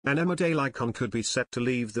An Emmerdale icon could be set to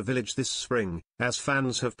leave the village this spring, as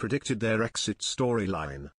fans have predicted their exit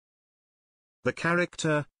storyline. The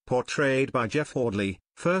character, portrayed by Jeff Audley,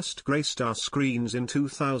 first graced our screens in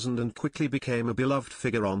 2000 and quickly became a beloved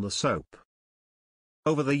figure on the soap.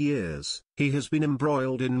 Over the years, he has been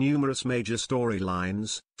embroiled in numerous major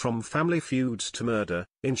storylines, from family feuds to murder,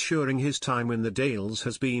 ensuring his time in the Dales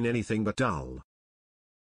has been anything but dull.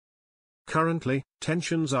 Currently,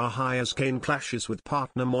 tensions are high as Kane clashes with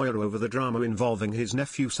partner Moira over the drama involving his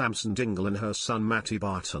nephew Samson Dingle and her son Matty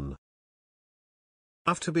Barton.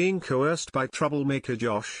 After being coerced by troublemaker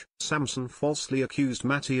Josh, Samson falsely accused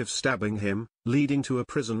Matty of stabbing him, leading to a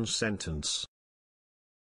prison sentence.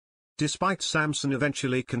 Despite Samson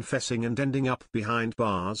eventually confessing and ending up behind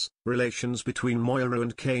bars, relations between Moira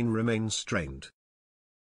and Kane remain strained.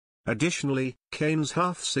 Additionally, Kane's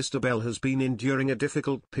half-sister Belle has been enduring a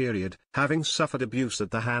difficult period, having suffered abuse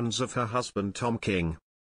at the hands of her husband Tom King.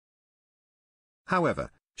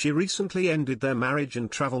 However, she recently ended their marriage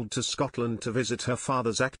and travelled to Scotland to visit her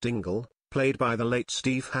father Zach Dingle, played by the late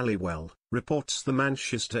Steve Halliwell, reports the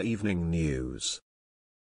Manchester Evening News.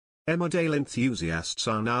 Emmerdale enthusiasts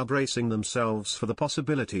are now bracing themselves for the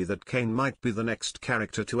possibility that Kane might be the next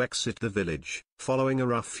character to exit the village, following a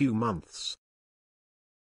rough few months.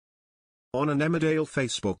 On an Emmerdale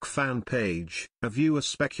Facebook fan page, a viewer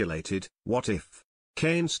speculated, what if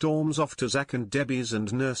Kane storms off to Zach and Debbie's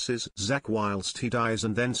and nurses Zach whilst he dies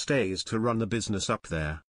and then stays to run the business up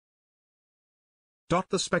there?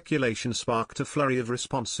 The speculation sparked a flurry of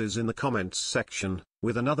responses in the comments section,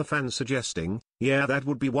 with another fan suggesting, yeah, that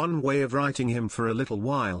would be one way of writing him for a little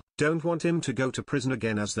while, don't want him to go to prison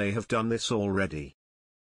again as they have done this already.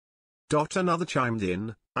 Another chimed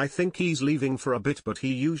in, I think he's leaving for a bit but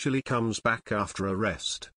he usually comes back after a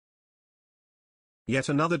rest. Yet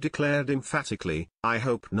another declared emphatically, I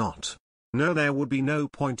hope not. No, there would be no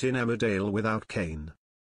point in Emmerdale without Kane.